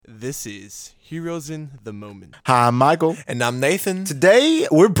This is Heroes in the Moment. Hi, I'm Michael. And I'm Nathan. Today,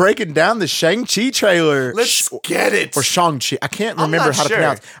 we're breaking down the Shang-Chi trailer. Let's get it. Or Shang-Chi. I can't remember how to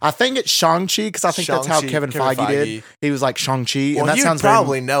pronounce. I think it's Shang-Chi because I think that's how Kevin Feige did. He was like Shang-Chi. Well, and that you sounds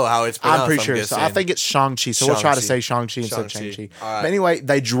probably know how it's pronounced. I'm pretty sure. So I think it's Shang-Chi. So we'll try to say Shang-Chi instead of Shang-Chi. Right. But anyway,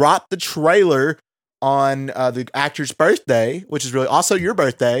 they dropped the trailer on the actor's birthday, which is really also your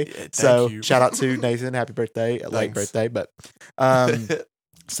birthday. Yeah, so you. Shout out to Nathan. Happy birthday. Late birthday. But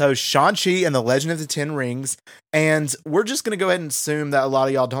so Shang-Chi and the Legend of the Ten Rings. And we're just going to go ahead and assume that a lot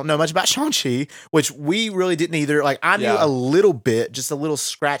of y'all don't know much about Shang-Chi, which we really didn't either. Like I knew a little bit, just a little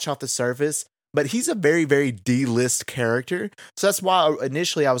scratch off the surface. But he's a very, very D-list character. So that's why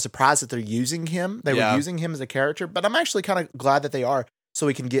initially I was surprised that they're using him. They were using him as a character. But I'm actually kind of glad that they are. So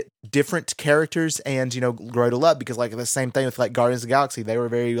we can get different characters and, you know, grow to love. Because like the same thing with like Guardians of the Galaxy. They were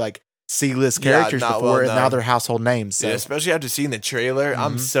very like C-list characters before, and now they're household names. So. Yeah, especially after seeing the trailer,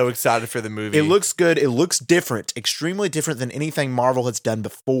 I'm so excited for the movie. It looks good. It looks different, extremely different than anything Marvel has done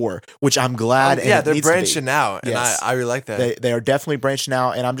before, which I'm glad. They're branching out, and yes. I really like that. They are definitely branching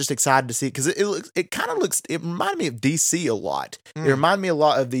out, and I'm just excited to see it because it kind of looks. It reminded me of DC a lot. It reminded me a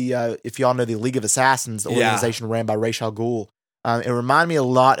lot of the if y'all know the League of Assassins, the organization ran by Ra's al Ghul. It reminded me a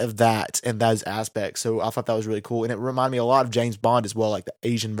lot of that and those aspects. So I thought that was really cool. And it reminded me a lot of James Bond as well, like the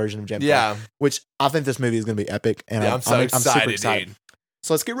Asian version of James Bond. Which I think this movie is going to be epic. And I'm super excited. Dude.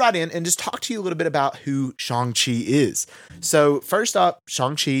 So let's get right in and just talk to you a little bit about who Shang-Chi is. So first up,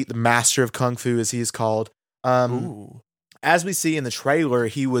 Shang-Chi, the master of Kung Fu, as he is called. As we see in the trailer,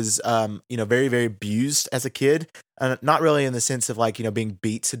 he was, very, very abused as a kid. Not really in the sense of like, being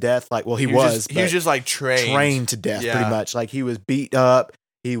beat to death. Like, well, he was just like trained to death pretty much. Like he was beat up.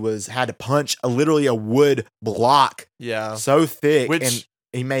 He had to punch literally a wood block. Yeah. So thick. And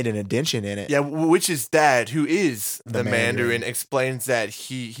he made an indention in it. Yeah. Which his dad, who is the Mandarin, explains that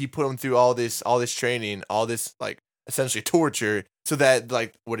he put him through all this training, all this like essentially torture. So that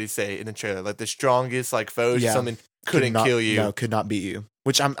like, what did he say in the trailer? Like the strongest like foes or something couldn't kill you. No, could not beat you.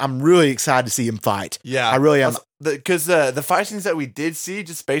 Which I'm really excited to see him fight. Yeah, I really am. Because the fight scenes that we did see,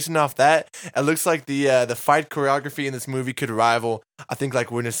 just basing off that, it looks like the fight choreography in this movie could rival, I think,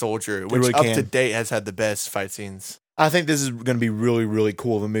 like Winter Soldier, which really up to date has had the best fight scenes. I think this is going to be really, really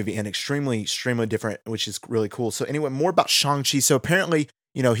cool of a movie and extremely, extremely different, which is really cool. So anyway, more about Shang-Chi. So apparently,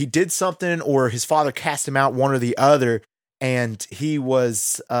 he did something or his father cast him out, one or the other, and he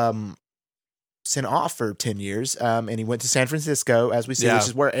was sent off for 10 years, and he went to San Francisco, as we see, which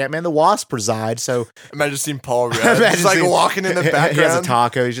is where Ant-Man the Wasp resides. So imagine seeing Paul Rudd just like walking in the background. He has a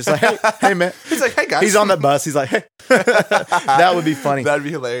taco. He's just like, hey man. He's like, hey guys. He's on the bus. He's like, hey. That would be funny. That'd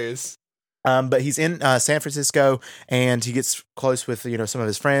be hilarious. But he's in San Francisco, and he gets close with some of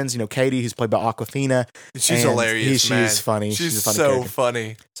his friends. Katie, who's played by Awkwafina. She's hilarious. She is funny. She's a funny so character.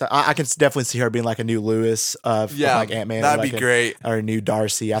 funny. So I can definitely see her being like a new Lewis of like Ant-Man. That'd be great. Or a new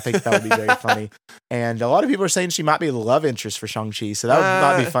Darcy. I think that would be very funny. And a lot of people are saying she might be the love interest for Shang-Chi. So that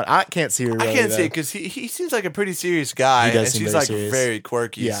might be fun. I can't see her. Really, I can't see it because he seems like a pretty serious guy. He does and seem she's very like serious. very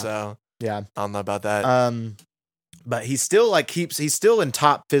quirky. Yeah. So yeah, I don't know about that. But he's still he's still in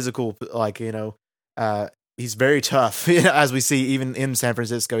top physical, he's very tough, as we see even in San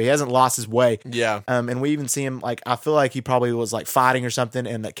Francisco. He hasn't lost his way. Yeah. And we even see him, I feel like he probably was, fighting or something,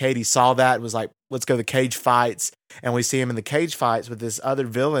 and that Katie saw that and was like, let's go to the cage fights. And we see him in the cage fights with this other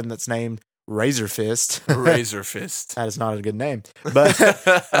villain that's named Razor Fist. Razor Fist. That is not a good name.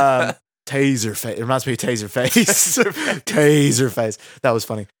 But Taserface. It reminds me of Taserface. Taserface. That was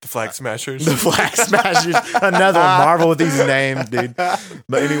funny. The Flag Smashers. The Flag Smashers. Another one. Marvel with these names, dude.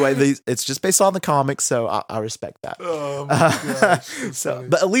 But anyway, it's just based on the comics, so I respect that. Oh my gosh.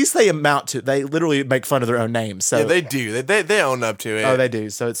 But at least they literally make fun of their own names. So yeah, they do. They own up to it. Oh, they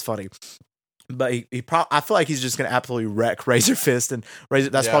do. So it's funny. But I feel like he's just going to absolutely wreck Razor Fist, and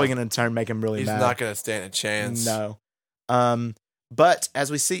that's probably going to in turn make him really mad. He's not going to stand a chance. No. But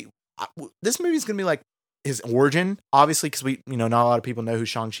as we see, this movie is going to be like his origin, obviously, because we, not a lot of people know who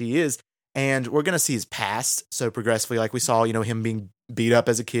Shang-Chi is, and we're going to see his past. So progressively, like we saw, him being beat up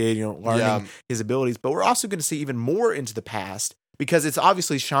as a kid, learning his abilities, but we're also going to see even more into the past because it's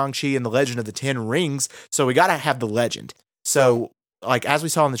obviously Shang-Chi and the Legend of the Ten Rings. So we got to have the legend. So as we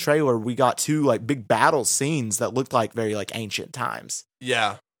saw in the trailer, we got two big battle scenes that looked like very ancient times.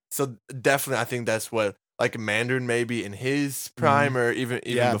 Yeah. So definitely, I think that's what Mandarin maybe in his prime or even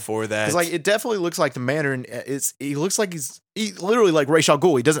before that. Because it definitely looks like the Mandarin. He looks like he's literally like Ra's al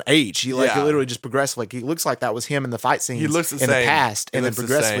Ghul. He doesn't age. He literally just progresses. He looks like that was him in the fight scenes. He looks the in same. The past, and then looks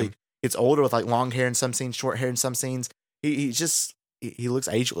progressively gets older with long hair in some scenes, short hair in some scenes. He looks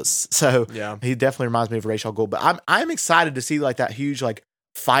ageless. So he definitely reminds me of Ra's al Ghul. But I'm excited to see that huge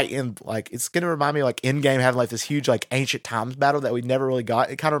fight in like it's gonna remind me like Endgame having like this huge like ancient times battle that we never really got.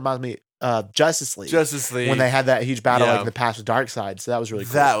 It kind of reminds me of Justice League when they had that huge battle like in the past with Darkseid. So that was really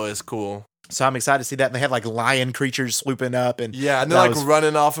cool. That was cool. So I'm excited to see that. And they have like lion creatures swooping up and they're like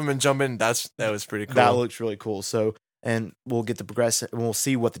running off them and jumping. That was pretty cool. That looks really cool. So and we'll get the progress and we'll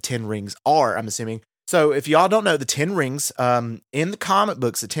see what the 10 rings are, I'm assuming. So if y'all don't know, the 10 rings, in the comic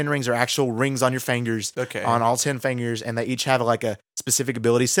books, the 10 rings are actual rings on your fingers, on all 10 fingers, and they each have like a specific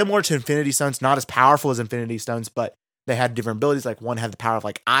ability, similar to Infinity Stones, not as powerful as Infinity Stones, but they had different abilities. Like one had the power of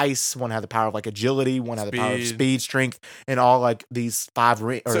like ice, one had the power of like agility, one had the power of speed, strength, and all like these 5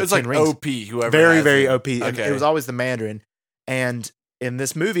 rings. So it's like rings. OP, whoever. Very, very OP. Okay. It was always the Mandarin. And in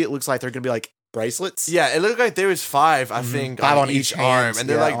this movie, it looks like they're going to be like bracelets. Yeah, it looked like there was 5, I think, 5 on each arm, and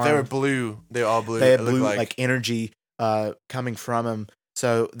they're they were blue. They're all blue. They had blue like energy coming from them.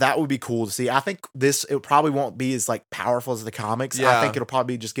 So that would be cool to see. I think it probably won't be as like powerful as the comics. Yeah. I think it'll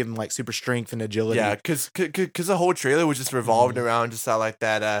probably just give them like super strength and agility. Yeah, because the whole trailer was just revolving around just like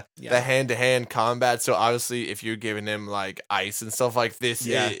that the hand-to-hand combat. So obviously if you're giving them like ice and stuff like this,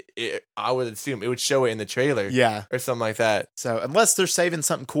 I would assume it would show it in the trailer. Yeah. Or something like that. So unless they're saving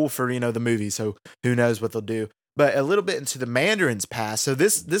something cool for, the movie. So who knows what they'll do. But a little bit into the Mandarin's past. So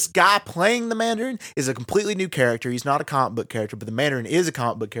this guy playing the Mandarin is a completely new character. He's not a comic book character, but the Mandarin is a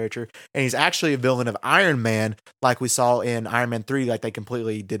comic book character. And he's actually a villain of Iron Man, like we saw in Iron Man 3. Like they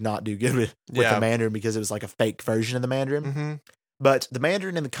completely did not do good with the Mandarin because it was like a fake version of the Mandarin. Mm-hmm. But the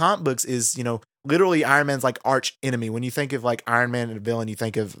Mandarin in the comic books is, literally Iron Man's like arch enemy. When you think of like Iron Man and a villain, you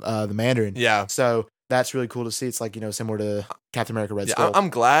think of the Mandarin. Yeah. So that's really cool to see. It's like, similar to Captain America Red Skull. I'm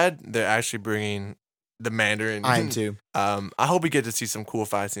glad they're actually bringing the Mandarin. I am too. I hope we get to see some cool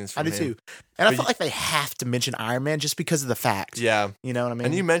fight scenes from him. I do too. And I feel like they have to mention Iron Man just because of the fact. Yeah. You know what I mean?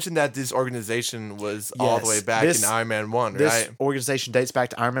 And you mentioned that this organization was all the way back in Iron Man 1, right? This organization dates back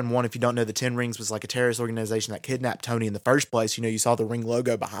to Iron Man 1. If you don't know, the 10 Rings was like a terrorist organization that kidnapped Tony in the first place. You saw the ring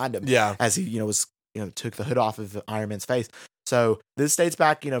logo behind him. Yeah. As he, took the hood off of Iron Man's face. So this dates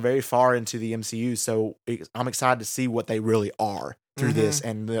back, very far into the MCU. So I'm excited to see what they really are through this,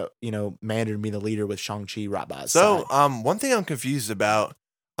 and Mandarin being the leader with Shang-Chi right by his side. One thing I'm confused about,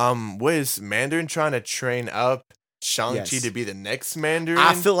 was Mandarin trying to train up Shang-Chi to be the next Mandarin?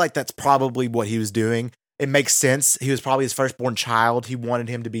 I feel like that's probably what he was doing. It makes sense. He was probably his firstborn child. He wanted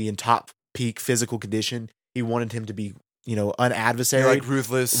him to be in top peak physical condition. He wanted him to be unadversaried, like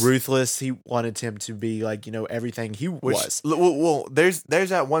ruthless. He wanted him to be like, everything he was. Well, there's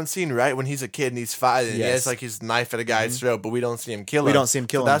that one scene, right, when he's a kid and he's fighting. Yes. He has like his knife at a guy's throat, but we don't see him kill him. We don't see him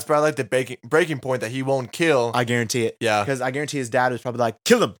kill him. That's probably like the breaking point that he won't kill. I guarantee it. Yeah. Because I guarantee his dad was probably like,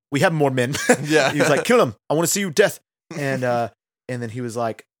 kill him. We have more men. Yeah. He was like, kill him. I want to see you death. And then he was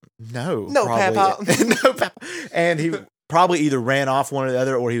like, no, Papa. No, Papa. And he probably either ran off one or the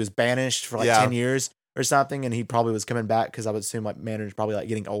other, or he was banished for like 10 years. Or something, and he probably was coming back because I would assume like Mandarin's probably like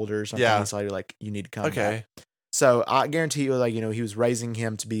getting older or something. Yeah. So you're like, you need to come back. So I guarantee you, like, he was raising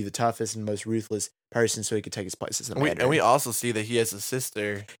him to be the toughest and most ruthless person so he could take his place as a Mandarin. And we also see that he has a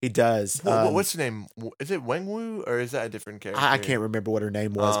sister. He does. What's her name? Is it Wengwu or is that a different character? I can't remember what her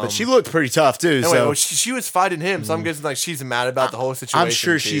name was, but she looked pretty tough too. Anyway, so she was fighting him, so I'm guessing like she's mad about the whole situation. I'm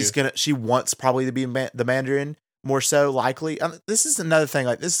sure she wants probably to be the Mandarin. More so likely. This is another thing.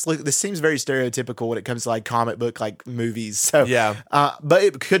 Like this seems very stereotypical when it comes to like comic book like movies. So yeah, but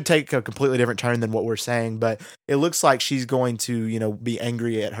it could take a completely different turn than what we're saying. But it looks like she's going to be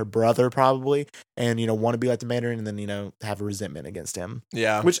angry at her brother probably, and want to be like the Mandarin, and then have a resentment against him.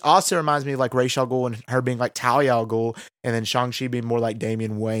 Yeah, which also reminds me of like Ra's al Ghul and her being like Talia al Ghul, and then Shang-Chi being more like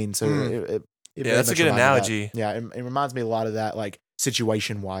Damian Wayne. So it that's a good analogy. Yeah, it reminds me a lot of that like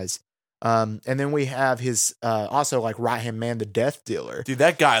situation wise. And then we have his also like right hand man, the Death Dealer. Dude,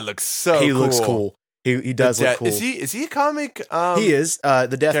 that guy looks so cool. He looks cool. He does look cool. Is he a comic? He is.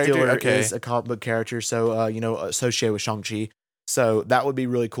 The Death Dealer is a comic book character, so associated with Shang-Chi. So that would be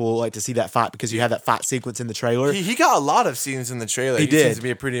really cool, like to see that fight because you have that fight sequence in the trailer. He got a lot of scenes in the trailer. He seems to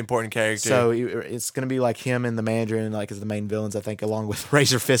be a pretty important character. So it's going to be like him and the Mandarin, like as the main villains, I think, along with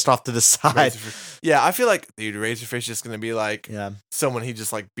Razor Fist off to the side. Yeah, I feel like Razor Fist is going to be like someone he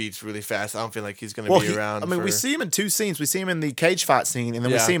just like beats really fast. I don't feel like he's going to be around. I mean, we see him in 2 scenes. We see him in the cage fight scene, and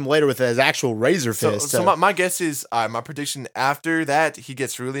then we see him later with his actual Razor Fist. So my guess is my prediction after that he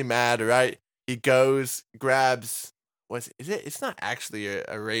gets really mad. Right, he goes grabs. Is it? It's not actually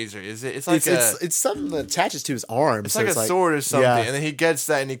a razor, is it? It's like it's something that attaches to his arm. It's like a sword or something, and then he gets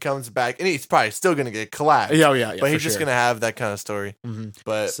that and he comes back, and he's probably still gonna get collapsed. Yeah. But he's just gonna have that kind of story. Mm-hmm.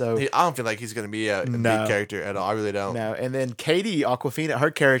 But I don't feel like he's gonna be a big character at all. I really don't. No. And then Katie Aquafina,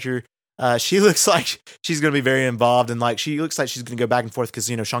 her character, She looks like she's going to be very involved, and like she looks like she's going to go back and forth because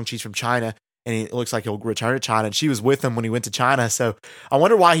Shang-Chi's from China, and it looks like he'll return to China. And she was with him when he went to China, so I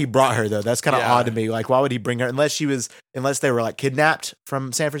wonder why he brought her though. That's kind of odd to me. Like, why would he bring her unless they were like kidnapped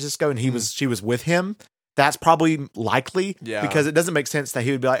from San Francisco and she was with him? That's probably likely because it doesn't make sense that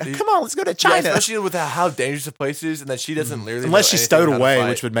he would be like, come on, let's go to China. Yeah, especially with how dangerous the place is and that she doesn't literally unless she's stowed away,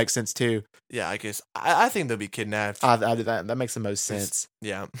 which would make sense too. Yeah, I guess. I think they'll be kidnapped. That makes the most sense.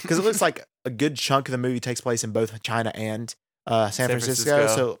 Yeah. Because it looks like a good chunk of the movie takes place in both China and San Francisco.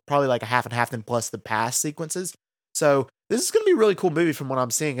 So probably like a half and half, then plus the past sequences. So this is going to be a really cool movie from what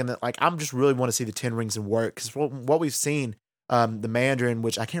I'm seeing. And like, I'm just really want to see the 10 Rings in work because what we've seen, the Mandarin,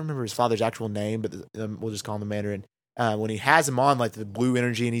 which I can't remember his father's actual name, but we'll just call him the Mandarin. When he has him on like the blue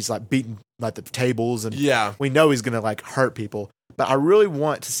energy and he's like beating like the tables and we know he's going to like hurt people. But I really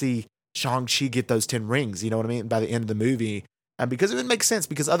want to see Shang-Chi get those 10 rings, you know what I mean? By the end of the movie. Because it would make sense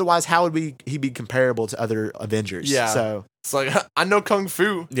because otherwise how would he be comparable to other Avengers? Yeah. So it's like, I know Kung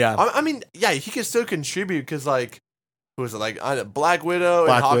Fu. Yeah. I mean, yeah, he can still contribute because like, who was it? Like Black Widow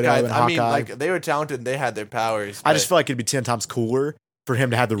and Hawkeye. I mean, like they were talented and they had their powers. I just feel like it'd be 10 times cooler for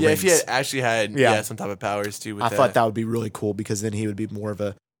him to have the rings. Yeah, if he had actually had some type of powers too. With I thought that would be really cool because then he would be more of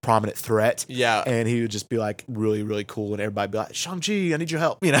a prominent threat. Yeah. And he would just be like really, really cool and everybody would be like, Shang-Chi, I need your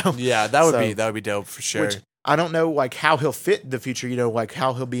help, you know? Yeah, that would be dope for sure. Which I don't know like how he'll fit in the future, you know, like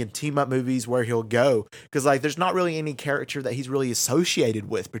how he'll be in team up movies, where he'll go. Because like there's not really any character that he's really associated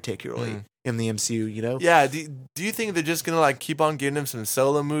with particularly in the MCU, you know? Yeah. Do you think they're just gonna like keep on giving him some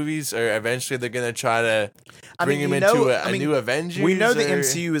solo movies, or eventually they're gonna try to bring him into a new Avengers? We know the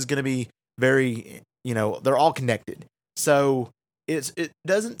MCU is gonna be very, you know, they're all connected. So it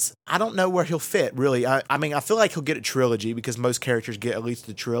doesn't. I don't know where he'll fit really. I mean, I feel like he'll get a trilogy because most characters get at least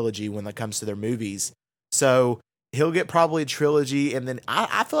a trilogy when it comes to their movies. So he'll get probably a trilogy, and then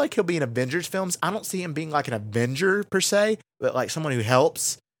I feel like he'll be in Avengers films. I don't see him being like an Avenger per se, but like someone who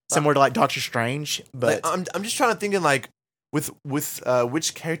helps, similar to like Doctor Strange. But like, I'm just trying to think in like with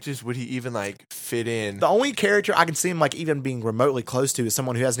which characters would he even like fit in? The only character I can see him like even being remotely close to is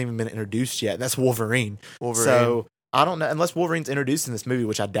someone who hasn't even been introduced yet. And that's Wolverine. So I don't know unless Wolverine's introduced in this movie,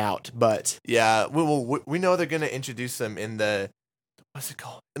 which I doubt. But yeah, we know they're gonna introduce them in the what's it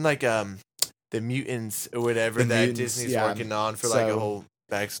called? In like the mutants or whatever Disney's working on for like a whole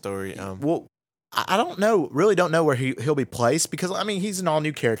backstory. Well, I don't know, really don't know where he'll be placed because I mean he's an all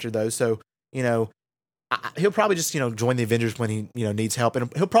new character though, so you know he'll probably just join the Avengers when he needs help,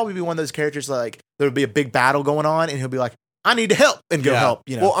 and he'll probably be one of those characters like there'll be a big battle going on, and he'll be like, I need help and go help.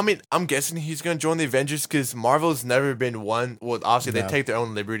 Well, I mean, I'm guessing he's gonna join the Avengers because Marvel's never been one. Well, obviously they take their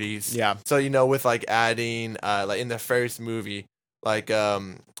own liberties. Yeah. So with like adding like in the first movie, like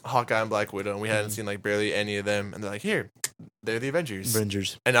Hawkeye and Black Widow, and we hadn't seen like barely any of them, and they're like, here, they're the Avengers.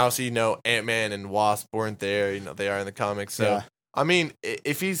 And obviously Ant-Man and Wasp weren't there. They are in the comics. So I mean,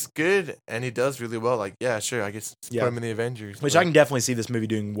 if he's good and he does really well, like sure, I guess put him in the Avengers. Which I can definitely see this movie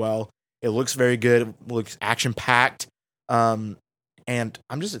doing well. It looks very good. It looks action packed. And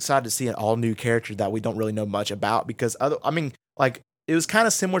I'm just excited to see an all new character that we don't really know much about because it was kind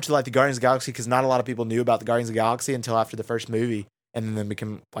of similar to like the Guardians of the Galaxy because not a lot of people knew about the Guardians of the Galaxy until after the first movie, and then they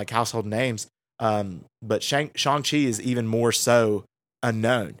became like household names. But Shang-Chi is even more so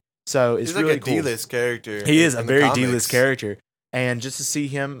unknown. So it's really like a D-list character. He is a very D-list character. And just to see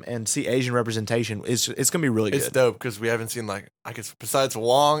him and see Asian representation, it's going to be really good. It's dope because we haven't seen like, I guess besides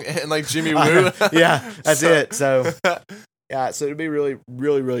Wong and like Jimmy Woo. Yeah, that's it. So yeah, so it'd be really,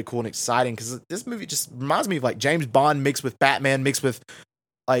 really, really cool and exciting because this movie just reminds me of like James Bond mixed with Batman, mixed with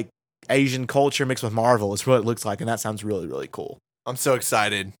like Asian culture, mixed with Marvel. It's what it looks like, and that sounds really, really cool. I'm so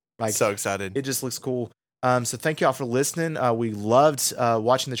excited. So excited. It just looks cool. So thank you all for listening. We loved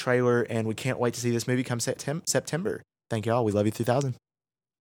watching the trailer, and we can't wait to see this movie come September. Thank you all. We love you 3000.